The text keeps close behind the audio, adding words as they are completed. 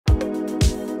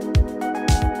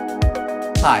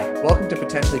Hi, welcome to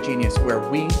Potentially Genius, where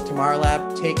we, Tomorrow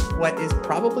take what is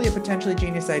probably a potentially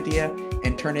genius idea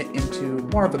and turn it into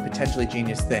more of a potentially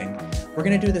genius thing. We're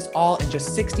going to do this all in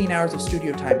just 16 hours of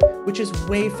studio time, which is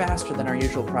way faster than our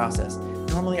usual process.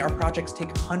 Normally, our projects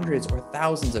take hundreds or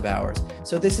thousands of hours,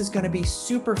 so this is going to be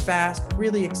super fast,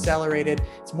 really accelerated.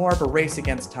 It's more of a race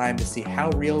against time to see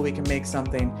how real we can make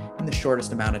something in the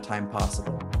shortest amount of time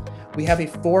possible. We have a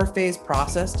 4-phase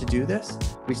process to do this.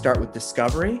 We start with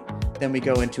discovery, then we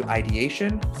go into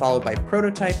ideation, followed by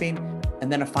prototyping,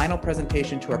 and then a final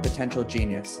presentation to our potential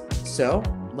genius. So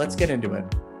let's get into it.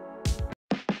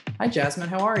 Hi, Jasmine,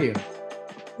 how are you?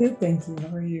 Good, thank you.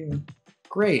 How are you?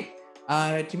 Great.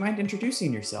 Do you mind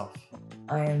introducing yourself?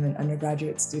 I am an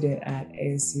undergraduate student at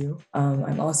ASU.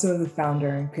 I'm also the founder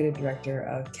and creative director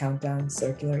of Countdown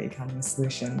Circular Economy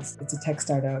Solutions. It's a tech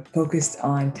startup focused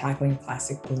on tackling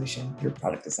plastic pollution through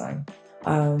product design.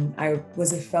 I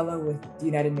was a fellow with the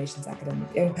United Nations Academic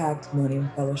Impact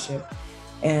Millennium Fellowship,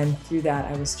 and through that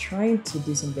I was trying to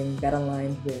do something that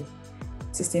aligned with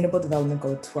Sustainable Development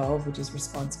Goal 12, which is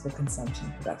responsible consumption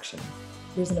and production.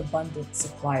 There's an abundant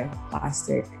supply of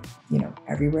plastic,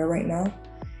 everywhere right now.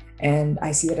 And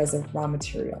I see it as a raw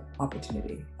material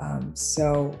opportunity.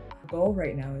 So the goal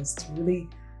right now is to really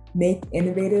make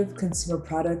innovative consumer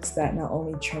products that not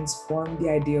only transform the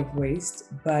idea of waste,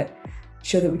 but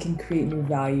show that we can create new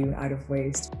value out of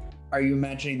waste. Are you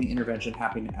imagining the intervention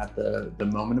happening at the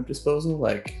moment of disposal?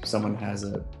 Like someone has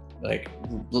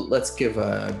let's give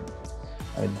a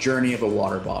journey of a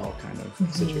water bottle kind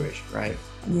of situation, right?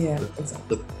 Yeah,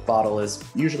 exactly. The bottle is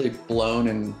usually blown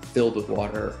and filled with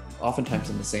water, oftentimes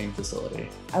in the same facility.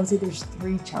 I would say there's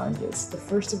 3 challenges. The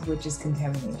first of which is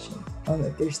contamination.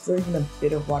 If there's still even a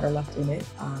bit of water left in it,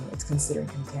 it's considered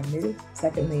contaminated.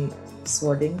 Secondly,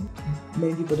 sorting.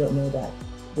 Many people don't know that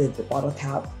the bottle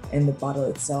cap and the bottle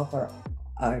itself are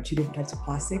 2 different types of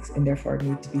plastics and therefore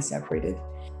need to be separated.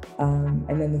 And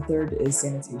then the third is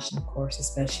sanitation, of course,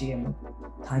 especially in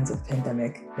times of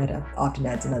pandemic, that often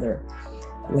adds another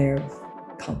layer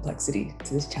of complexity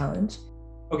to this challenge.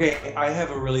 Okay, I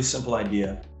have a really simple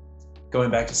idea. Going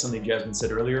back to something Jasmine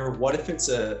said earlier, what if it's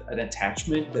an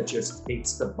attachment that just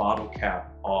takes the bottle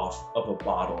cap off of a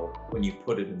bottle when you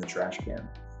put it in the trash can?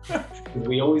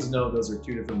 We always know those are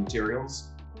 2 different materials.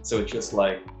 So it just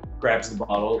grabs the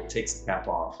bottle, takes the cap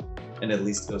off, and at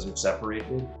least those are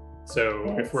separated. So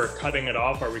Yes. if we're cutting it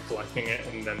off, are we collecting it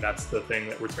and then that's the thing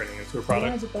that we're turning into a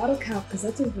product? Yeah, the bottle cap, because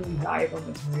that's a really valuable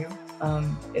material.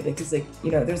 Because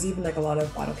there's even a lot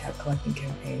of bottle cap collecting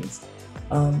campaigns,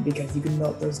 because you can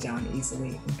melt those down easily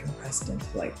and compress it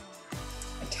into a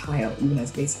tile, even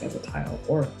as basic as a tile,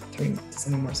 or turning to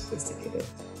something more sophisticated.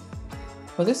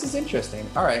 Well, this is interesting.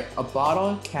 All right, a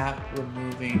bottle cap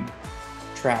removing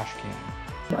trash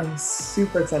can. I'm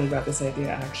super excited about this idea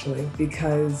actually,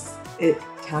 because it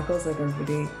tackles a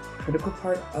really critical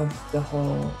part of the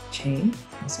whole chain.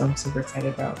 So I'm super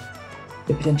excited about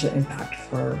the potential impact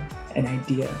for an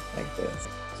idea like this.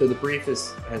 So the brief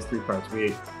has 3 parts.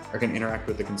 We are going to interact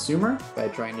with the consumer by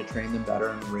trying to train them better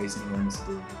and raising awareness of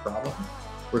the problem.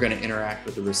 We're going to interact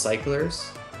with the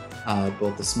recyclers,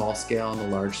 both the small scale and the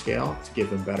large scale, to give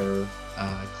them better,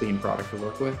 clean product to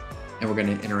work with. And we're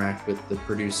going to interact with the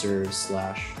producers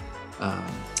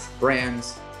 /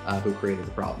 brands who created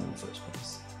the problem in the first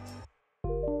place.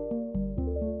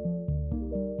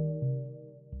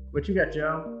 What you got,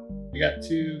 Joe? We got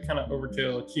 2 kind of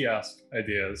overkill kiosk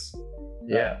ideas.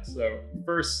 Yeah. So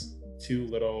first, 2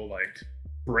 little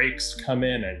brakes come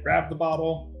in and grab the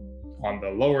bottle. On the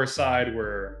lower side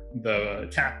where the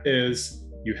cap is,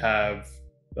 you have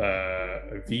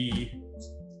a V,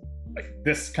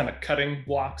 this kind of cutting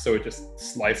block. So it just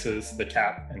slices the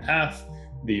cap in half.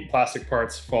 The plastic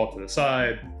parts fall to the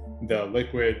side. The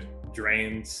liquid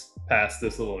drains past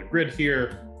this little grid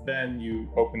here. Then you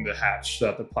open the hatch so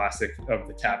that the plastic of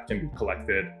the cap can be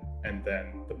collected, and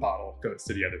then the bottle goes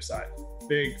to the other side.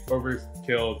 Big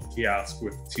overkill kiosk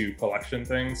with 2 collection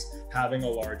things. Having a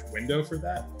large window for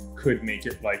that could make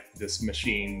it this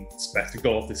machine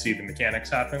spectacle to see the mechanics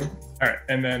happen. All right,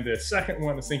 and then the second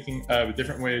one is thinking of a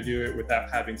different way to do it without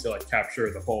having to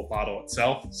capture the whole bottle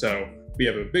itself. So we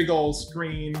have a big old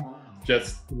screen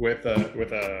just with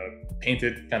a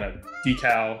painted kind of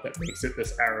decal that makes it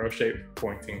this arrow shape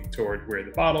pointing toward where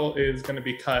the bottle is going to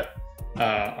be cut.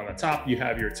 On the top, you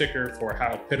have your ticker for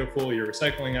how pitiful your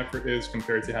recycling effort is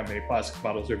compared to how many plastic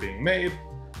bottles are being made.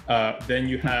 Then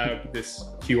you have this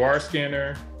QR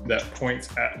scanner that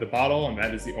points at the bottle, and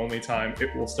that is the only time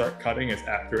it will start cutting is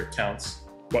after it counts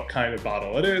what kind of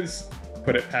bottle it is.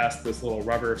 Put it past this little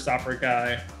rubber stopper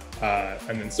guy,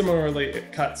 and then similarly,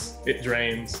 it cuts, it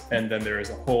drains, and then there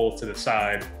is a hole to the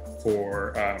side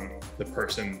for the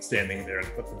person standing there to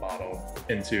put the bottle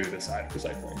into the side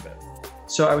recycling bin.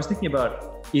 So I was thinking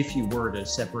about if you were to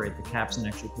separate the caps and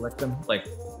actually collect them, like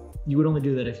you would only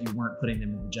do that if you weren't putting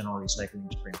them in the general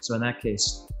recycling stream. So in that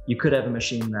case, you could have a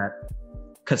machine that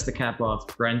cuts the cap off,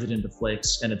 grinds it into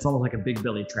flakes, and it's almost like a big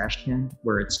belly trash can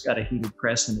where it's got a heated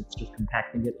press and it's just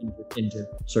compacting it into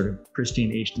sort of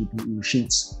pristine HDPE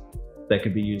sheets that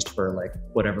could be used for like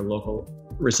whatever local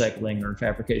recycling or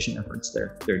fabrication efforts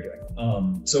they're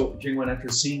doing. So Jingwen, after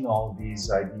seeing all of these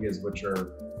ideas, which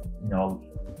are, you know,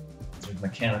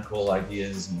 mechanical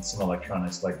ideas and some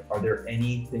electronics, like, are there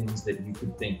any things that you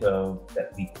could think of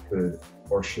that we could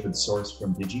or should source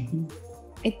from Digi-Key?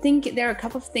 I think there are a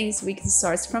couple of things we can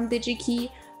source from Digi-Key.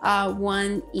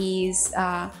 One is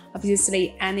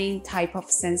obviously any type of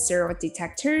sensor or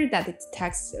detector that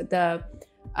detects the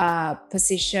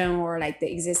position or like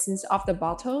the existence of the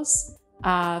bottles.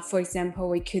 For example,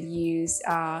 we could use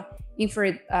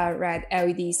infrared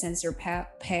LED sensor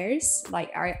pairs,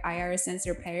 like IR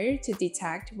sensor pair, to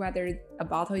detect whether a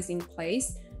bottle is in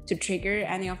place to trigger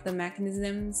any of the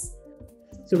mechanisms.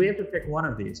 So we have to pick one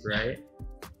of these, right?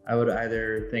 I would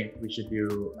either think we should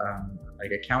do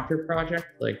like a counter project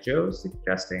like Joe's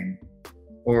suggesting,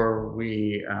 or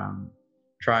we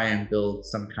try and build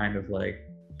some kind of like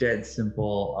dead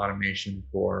simple automation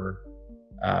for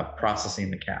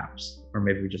processing the caps, or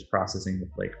maybe just processing the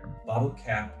flake from it. Bottle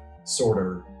cap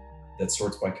sorter that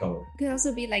sorts by color. It could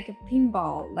also be like a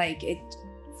pinball, like it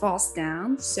falls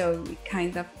down, so it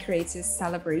kind of creates a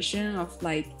celebration of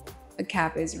like a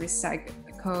cap is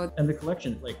recycled. And the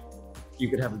collection, like you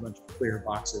could have a bunch of clear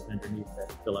boxes underneath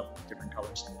that fill up with different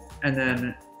colors. And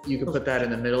then you could put that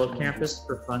in the middle of campus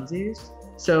for funsies.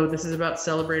 So this is about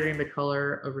celebrating the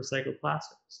color of recycled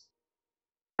plastics.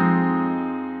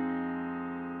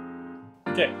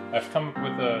 Okay, I've come up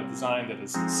with a design that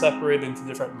is separated into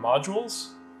different modules.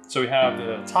 So we have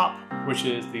the top, which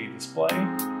is the display,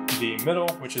 the middle,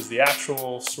 which is the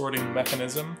actual sorting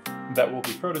mechanism that we'll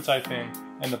be prototyping,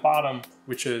 and the bottom,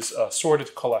 which is a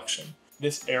sorted collection.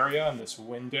 This area and this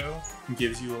window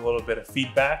gives you a little bit of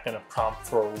feedback and a prompt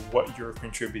for what you're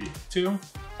contributing to.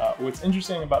 What's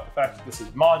interesting about the fact that this is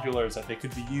modular is that they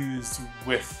could be used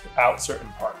without certain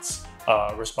parts,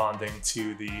 responding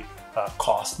to the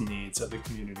cost needs of the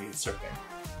community it's serving.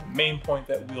 The main point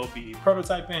that we'll be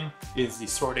prototyping is the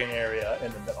sorting area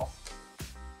in the middle.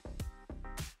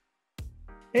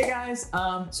 Hey guys,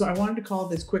 so I wanted to call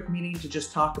this quick meeting to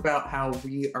just talk about how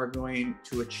we are going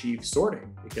to achieve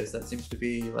sorting, because that seems to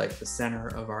be like the center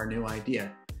of our new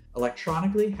idea.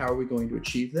 Electronically, how are we going to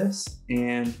achieve this?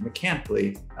 And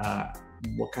mechanically,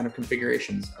 what kind of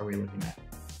configurations are we looking at?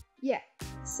 Yeah,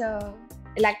 so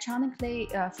electronically,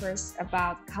 first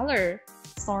about color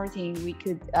sorting, we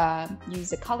could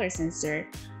use a color sensor.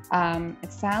 I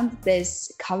found this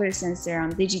color sensor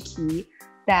on Digi-Key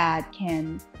that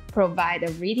can provide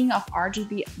a reading of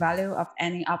RGB value of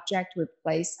any object we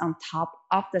place on top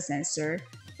of the sensor.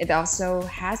 It also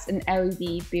has an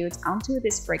LED built onto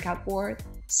this breakout board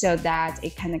so that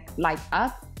it can light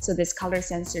up, so this color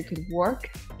sensor could work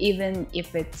even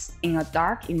if it's in a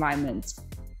dark environment.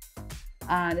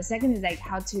 The second is like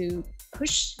how to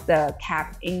push the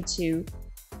cap in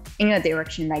a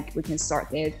direction, like we can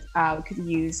sort it. We could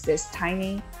use this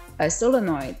tiny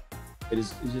solenoid.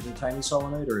 Is it a tiny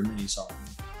solenoid or a mini solenoid?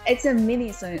 It's a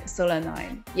mini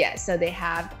solenoid. Yeah, so they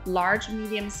have large,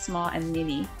 medium, small, and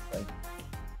mini.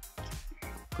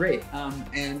 Great.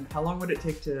 And how long would it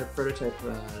take to prototype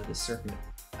the circuit?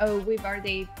 Oh, we've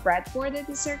already breadboarded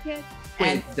the circuit. Wait,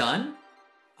 and it's done?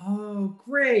 Oh,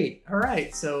 great. All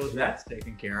right, so that's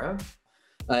taken care of.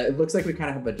 It looks like we kind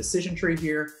of have a decision tree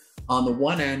here. On the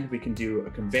one end, we can do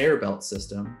a conveyor belt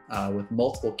system with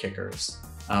multiple kickers.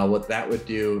 What that would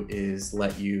do is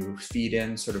let you feed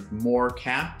in sort of more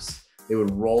caps. They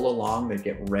would roll along, they'd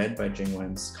get read by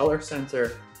Jingwen's color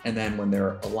sensor, and then when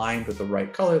they're aligned with the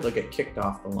right color, they'll get kicked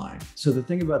off the line. So the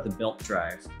thing about the belt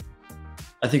drive,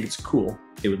 I think it's cool.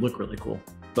 It would look really cool,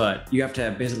 but you have to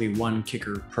have basically one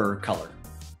kicker per color.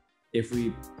 If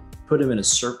we put them in a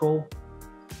circle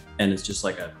and it's just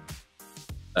like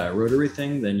a rotary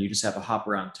thing, then you just have a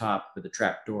hopper on top with a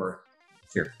trap door.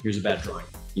 Here's a bad drawing.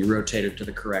 You rotate it to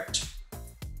the correct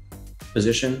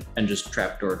position and just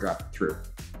trapdoor drop it through.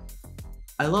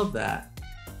 I love that.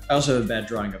 I also have a bad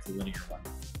drawing of the linear one.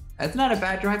 That's not a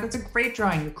bad drawing, that's a great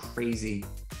drawing, you're crazy.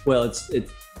 Well,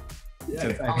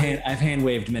 I've hand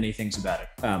waved many things about it.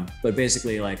 But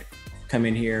basically like come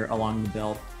in here along the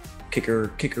belt,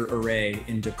 kicker array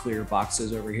into clear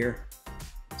boxes over here.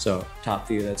 So top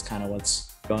view, that's kind of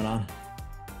what's going on.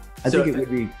 I think it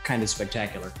would be kind of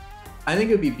spectacular. I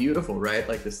think it would be beautiful, right?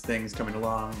 Like this thing's coming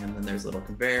along and then there's a little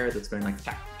conveyor that's going like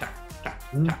tap, tap, tap,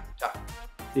 tap, tap.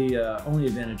 The only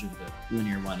advantage of the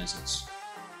linear one is it's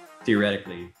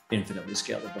theoretically infinitely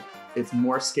scalable. It's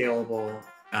more scalable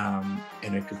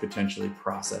and it could potentially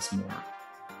process more.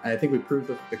 I think we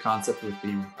proved the concept with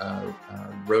the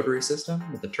rotary system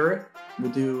with the turret.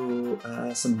 We'll do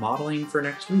some modeling for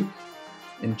next week.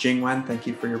 And Jingwen, thank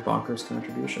you for your bonkers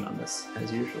contribution on this,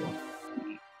 as usual.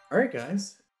 All right,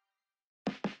 guys.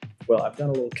 Well, I've done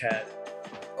a little CAD.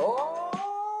 Oh,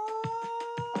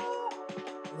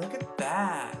 look at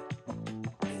that.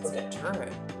 It's a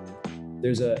turret.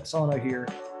 There's a solenoid here,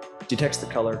 detects the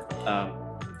color,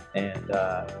 and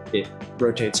it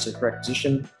rotates to the correct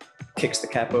position, kicks the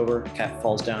cap over, cap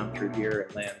falls down through here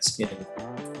and lands in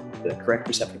the correct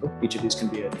receptacle. Each of these can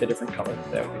be a different color.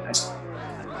 That would be nice.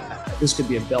 This could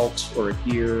be a belt or a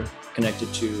gear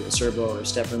connected to a servo or a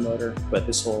stepper motor, but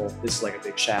this is like a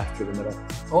big shaft through the middle.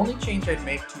 Only change I'd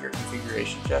make to your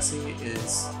configuration, Jesse,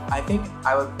 is I think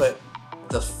I would put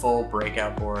the full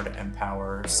breakout board and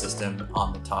power system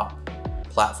on the top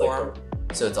platform.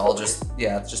 So it's all just,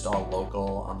 it's just all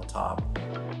local on the top.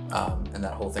 And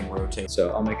that whole thing rotates.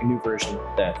 So I'll make a new version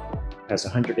that has a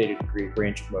 180-degree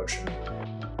range of motion.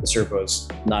 The servo's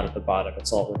not at the bottom,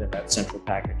 it's all within that central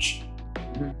package,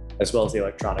 as well as the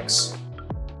electronics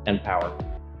and power.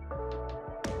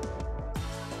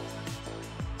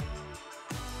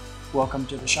 Welcome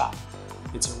to the shop.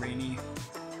 It's a rainy,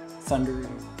 thundery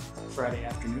Friday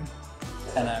afternoon,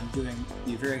 and I'm doing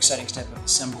the very exciting step of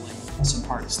assembling some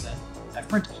parts that I've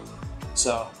printed.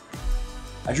 So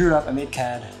I drew it up, I made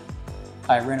CAD,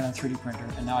 I ran it on a 3D printer,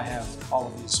 and now I have all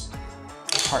of these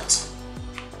parts.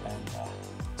 And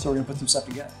so we're gonna put some stuff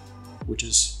together, which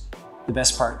is the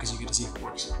best part because you get to see if it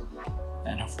works,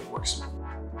 and hopefully it works.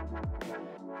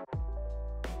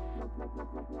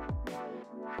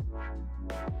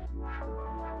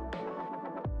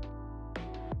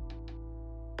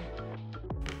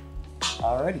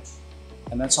 Alrighty,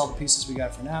 and that's all the pieces we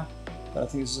got for now, but I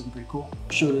think this is looking pretty cool.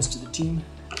 Show this to the team,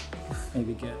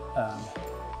 maybe get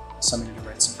somebody to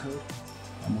write some code,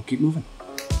 and we'll keep moving.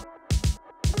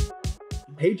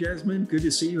 Hey Jasmine, good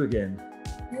to see you again.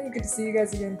 Hey, good to see you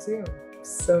guys again too. I'm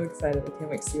so excited. I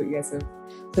can't wait to see what you guys have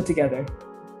put together.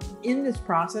 In this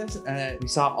process, we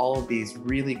saw all of these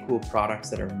really cool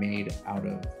products that are made out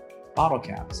of bottle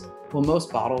caps. Well,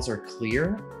 most bottles are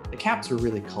clear. The caps are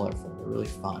really colorful. They're really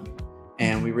fun.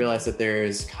 And we realized that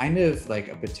there's kind of like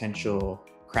a potential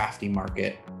crafty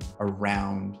market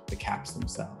around the caps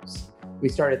themselves. We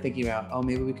started thinking about, oh,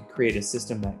 maybe we could create a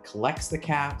system that collects the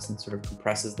caps and sort of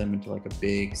compresses them into like a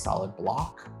big solid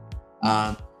block.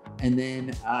 And then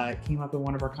it came up in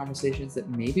one of our conversations that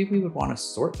maybe we would want to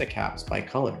sort the caps by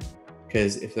color.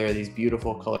 Because if there are these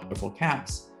beautiful, colorful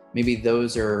caps, maybe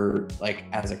those are like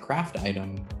as a craft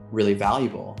item really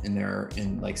valuable and they're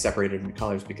like separated in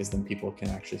colors, because then people can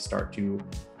actually start to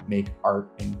make art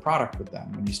and product with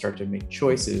them. When you start to make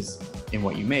choices in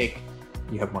what you make,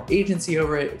 you have more agency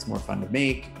over it, it's more fun to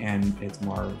make, and it's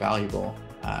more valuable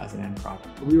as an end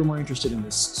product. We were more interested in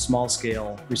this small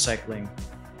scale recycling,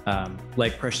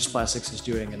 like Precious Plastics is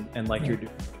doing and like you're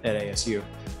doing at ASU.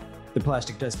 The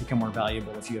plastic does become more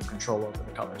valuable if you have control over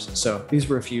the colors. So these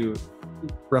were a few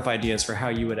rough ideas for how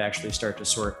you would actually start to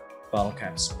sort bottle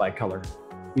caps by color.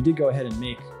 We did go ahead and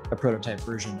make a prototype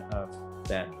version of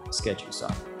that sketch you saw.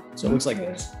 So it looks like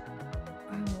this.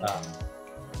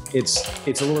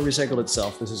 It's a little recycled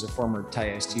itself. This is a former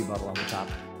Thai iced tea bottle on the top.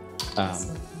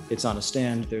 It's on a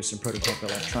stand. There's some prototype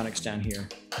electronics down here.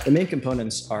 The main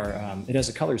components are, it has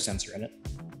a color sensor in it,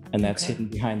 and that's hidden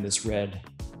behind this red.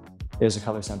 There's a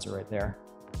color sensor right there.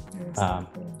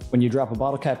 When you drop a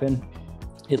bottle cap in,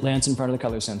 it lands in front of the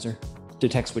color sensor,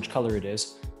 detects which color it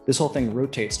is. This whole thing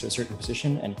rotates to a certain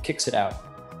position and kicks it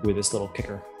out with this little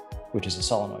kicker, which is a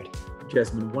solenoid.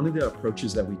 Jasmine, one of the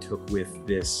approaches that we took with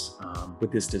this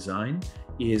design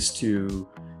is to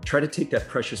try to take that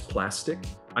precious plastic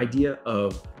idea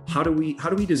of how do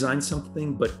we design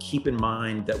something, but keep in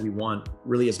mind that we want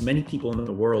really as many people in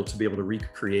the world to be able to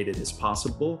recreate it as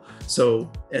possible.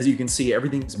 So as you can see,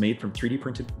 everything's made from 3D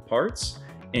printed parts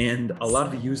and a lot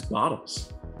of used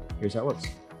bottles. Here's how it works.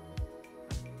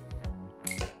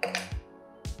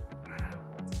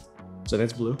 So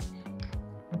that's blue.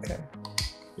 Okay.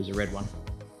 There's a red one.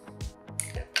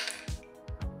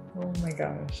 Oh my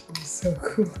gosh, this is so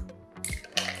cool.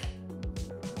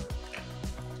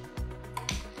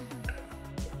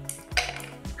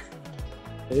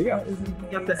 There you go.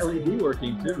 You got the LED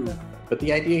working too. But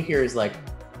the idea here is like,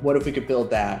 what if we could build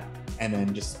that and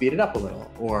then just speed it up a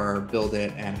little, or build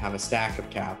it and have a stack of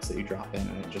caps that you drop in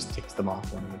and it just ticks them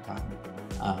off one at a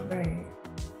Right.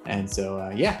 And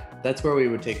so, yeah, that's where we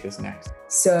would take this next.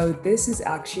 So this is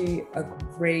actually a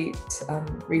great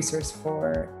resource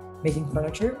for making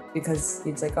furniture, because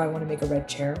it's like, oh, I want to make a red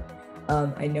chair.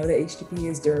 I know that HDPE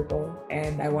is durable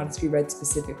and I want it to be red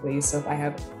specifically. So if I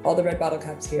have all the red bottle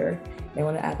caps here and I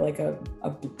want to add like a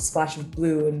splash of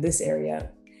blue in this area,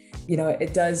 you know,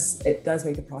 it does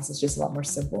make the process just a lot more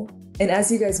simple. And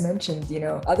as you guys mentioned, you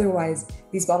know, otherwise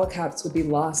these bottle caps would be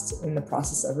lost in the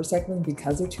process of recycling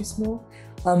because they're too small.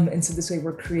 And so this way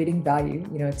we're creating value.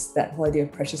 You know, it's that whole idea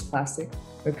of precious plastic.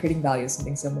 We're creating value of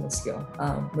something so minuscule,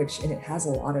 and it has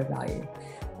a lot of value.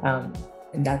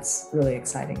 And that's really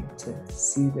exciting to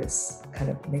see this kind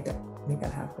of make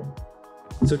that happen.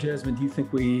 So Jasmine, do you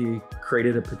think we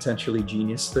created a potentially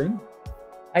genius thing?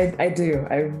 I do.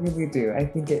 I really do. I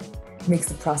think it makes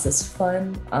the process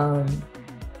fun.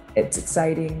 It's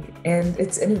exciting and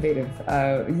it's innovative.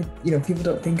 You know, people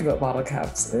don't think about bottle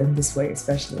caps in this way,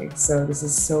 especially. So this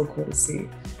is so cool to see.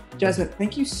 Jasmine,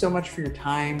 thank you so much for your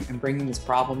time and bringing this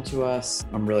problem to us.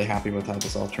 I'm really happy with how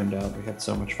this all turned out. We had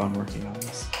so much fun working on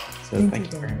this. So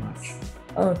thank you very much.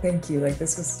 Oh, thank you. Like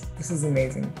this was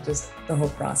amazing. Just the whole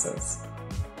process.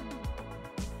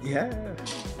 Yeah.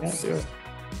 Yeah, do it.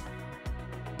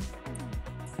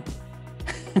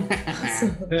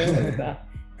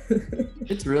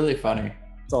 It's really funny.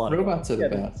 It's all Robots are the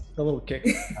best. A little kick.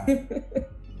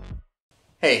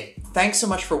 Hey, thanks so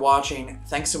much for watching.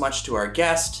 Thanks so much to our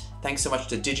guest. Thanks so much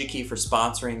to Digi-Key for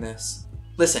sponsoring this.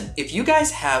 Listen, if you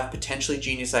guys have potentially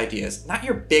genius ideas, not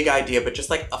your big idea, but just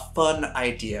like a fun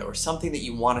idea or something that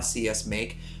you want to see us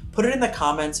make, put it in the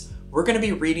comments. We're going to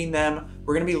be reading them.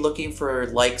 We're going to be looking for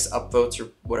likes, upvotes,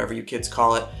 or whatever you kids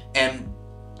call it. And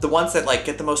the ones that like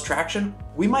get the most traction,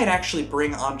 we might actually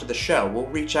bring onto the show. We'll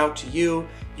reach out to you,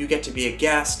 you get to be a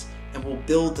guest, and we'll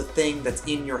build the thing that's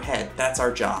in your head. That's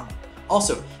our job.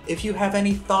 Also, if you have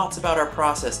any thoughts about our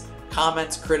process,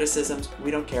 comments, criticisms, we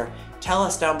don't care, tell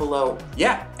us down below.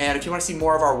 Yeah, and if you want to see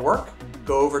more of our work,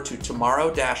 go over to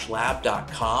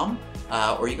tomorrow-lab.com,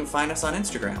 or you can find us on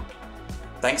Instagram.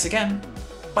 Thanks again.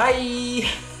 Bye!